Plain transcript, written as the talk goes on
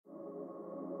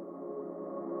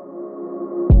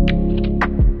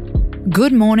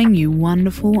Good morning, you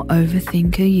wonderful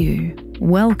overthinker you.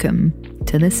 Welcome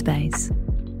to The Space.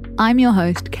 I'm your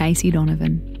host, Casey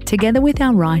Donovan, together with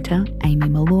our writer, Amy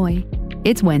Malloy.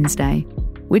 It's Wednesday,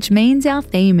 which means our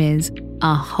theme is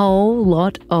a whole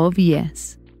lot of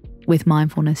yes, with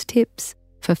mindfulness tips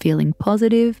for feeling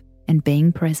positive and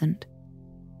being present.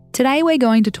 Today we're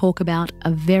going to talk about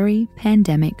a very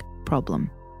pandemic problem.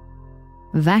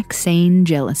 Vaccine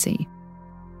jealousy.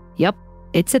 Yep,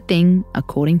 it's a thing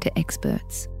according to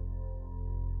experts.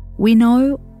 We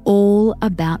know all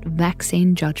about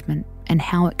vaccine judgment and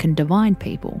how it can divide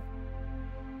people.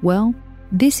 Well,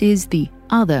 this is the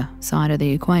other side of the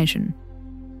equation.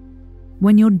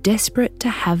 When you're desperate to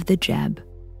have the jab,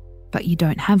 but you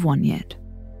don't have one yet.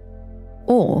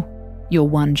 Or you're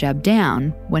one jab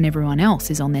down when everyone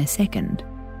else is on their second.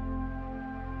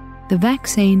 The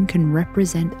vaccine can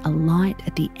represent a light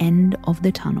at the end of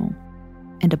the tunnel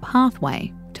and a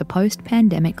pathway to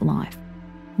post-pandemic life.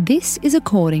 This is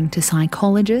according to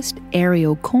psychologist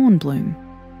Ariel Kornblum,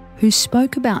 who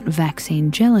spoke about vaccine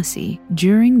jealousy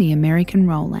during the American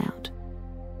rollout.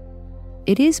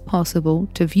 It is possible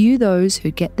to view those who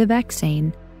get the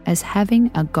vaccine as having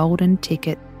a golden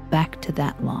ticket back to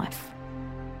that life,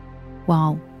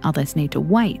 while others need to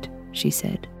wait, she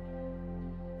said.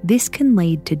 This can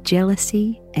lead to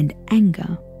jealousy and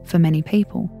anger for many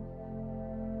people.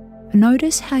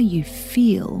 Notice how you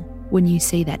feel when you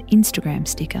see that Instagram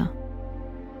sticker.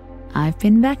 I've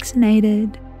been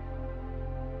vaccinated.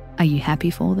 Are you happy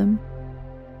for them?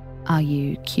 Are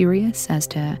you curious as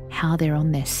to how they're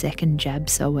on their second jab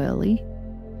so early?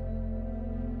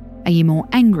 Are you more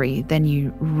angry than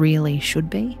you really should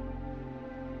be?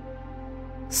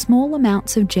 Small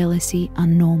amounts of jealousy are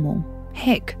normal.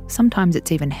 Heck, sometimes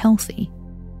it's even healthy.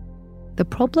 The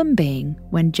problem being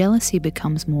when jealousy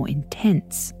becomes more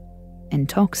intense and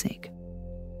toxic.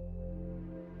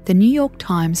 The New York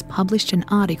Times published an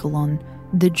article on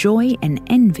the joy and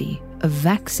envy of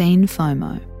vaccine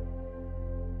FOMO.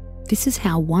 This is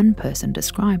how one person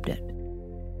described it.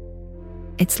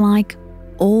 It's like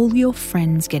all your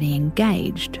friends getting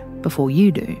engaged before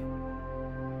you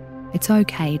do. It's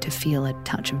okay to feel a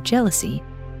touch of jealousy,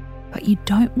 but you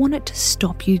don't want it to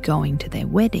stop you going to their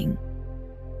wedding.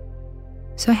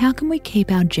 So how can we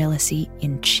keep our jealousy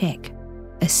in check,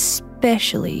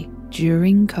 especially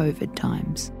during COVID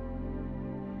times?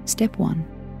 Step 1.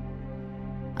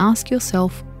 Ask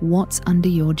yourself what's under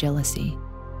your jealousy.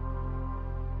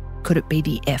 Could it be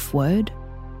the F word?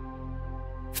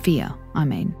 Fear, I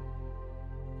mean.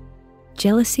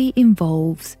 Jealousy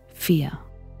involves fear,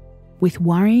 with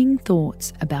worrying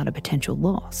thoughts about a potential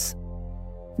loss.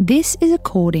 This is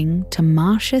according to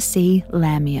Marsha C.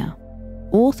 Lamia,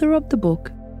 author of the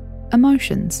book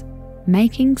Emotions,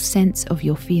 Making Sense of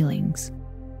Your Feelings.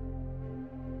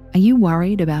 Are you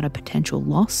worried about a potential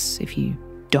loss if you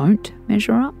don't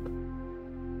measure up?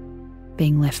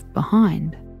 Being left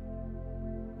behind?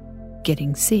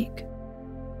 Getting sick?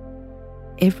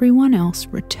 Everyone else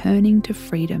returning to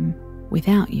freedom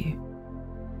without you?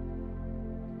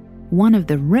 One of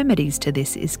the remedies to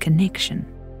this is connection.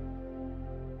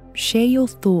 Share your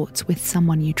thoughts with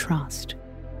someone you trust.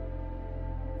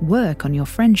 Work on your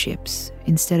friendships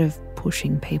instead of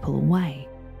pushing people away.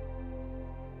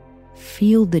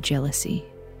 Feel the jealousy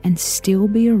and still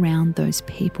be around those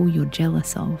people you're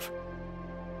jealous of.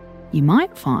 You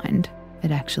might find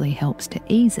it actually helps to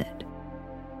ease it.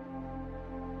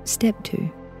 Step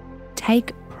 2.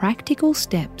 Take practical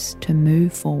steps to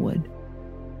move forward.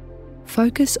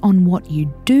 Focus on what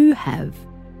you do have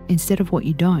instead of what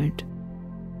you don't.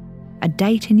 A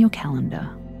date in your calendar,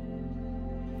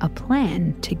 a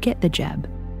plan to get the jab,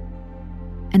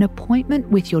 an appointment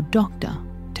with your doctor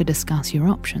to discuss your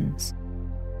options.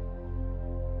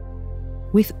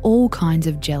 With all kinds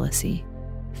of jealousy,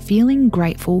 feeling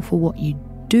grateful for what you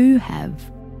do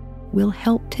have will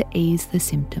help to ease the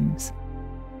symptoms.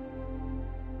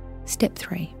 Step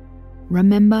 3.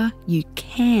 Remember, you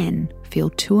can feel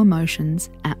 2 emotions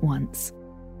at once.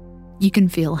 You can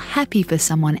feel happy for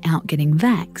someone out getting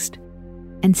vaxxed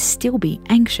and still be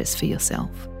anxious for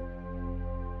yourself.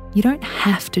 You don't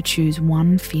have to choose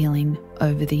one feeling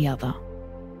over the other.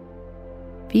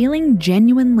 Feeling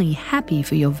genuinely happy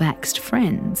for your vaxxed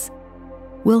friends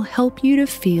will help you to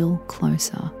feel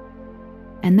closer,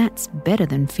 and that's better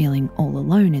than feeling all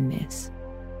alone in this.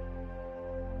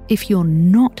 If you're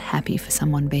not happy for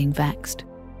someone being vaxxed,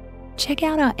 check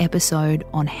out our episode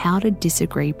on how to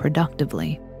disagree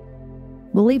productively.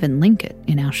 We'll even link it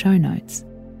in our show notes.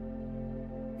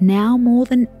 Now more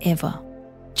than ever,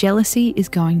 jealousy is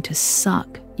going to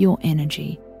suck your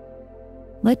energy.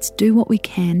 Let's do what we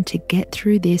can to get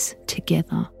through this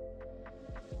together.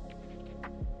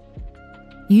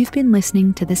 You've been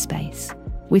listening to The Space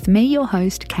with me, your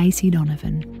host, Casey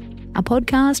Donovan, a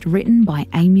podcast written by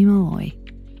Amy Malloy.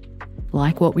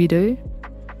 Like what we do?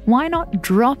 Why not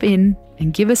drop in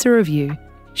and give us a review,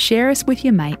 share us with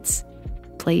your mates,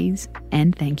 please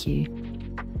and thank you.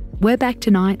 We're back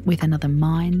tonight with another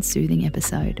mind-soothing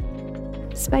episode.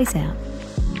 Space out.